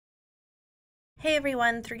Hey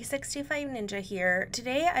everyone, 365 Ninja here.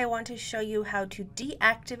 Today I want to show you how to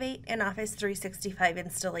deactivate an Office 365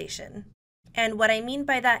 installation. And what I mean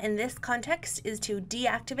by that in this context is to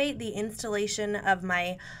deactivate the installation of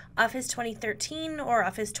my Office 2013 or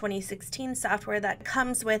Office 2016 software that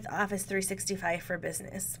comes with Office 365 for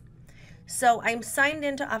Business. So I'm signed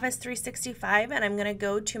into Office 365 and I'm going to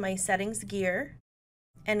go to my settings gear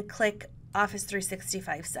and click Office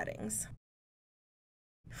 365 settings.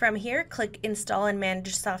 From here, click Install and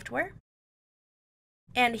Manage Software.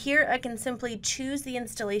 And here I can simply choose the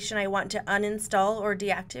installation I want to uninstall or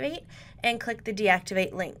deactivate and click the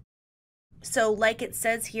Deactivate link. So like it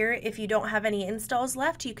says here, if you don't have any installs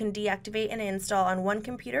left, you can deactivate and install on one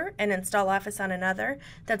computer and install Office on another.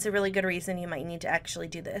 That's a really good reason you might need to actually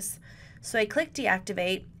do this. So I click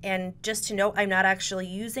Deactivate, and just to note, I'm not actually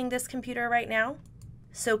using this computer right now.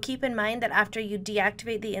 So keep in mind that after you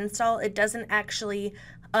deactivate the install, it doesn't actually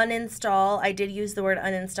uninstall. I did use the word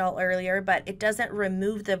uninstall earlier, but it doesn't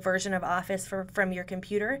remove the version of Office from your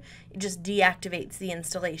computer. It just deactivates the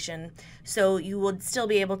installation. So you would still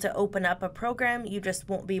be able to open up a program, you just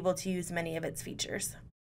won't be able to use many of its features.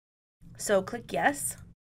 So click Yes.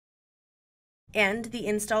 And the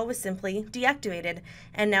install was simply deactivated.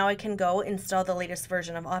 And now I can go install the latest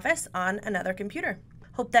version of Office on another computer.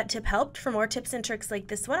 Hope that tip helped. For more tips and tricks like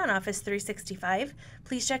this one on Office 365,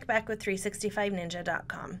 please check back with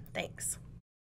 365ninja.com. Thanks.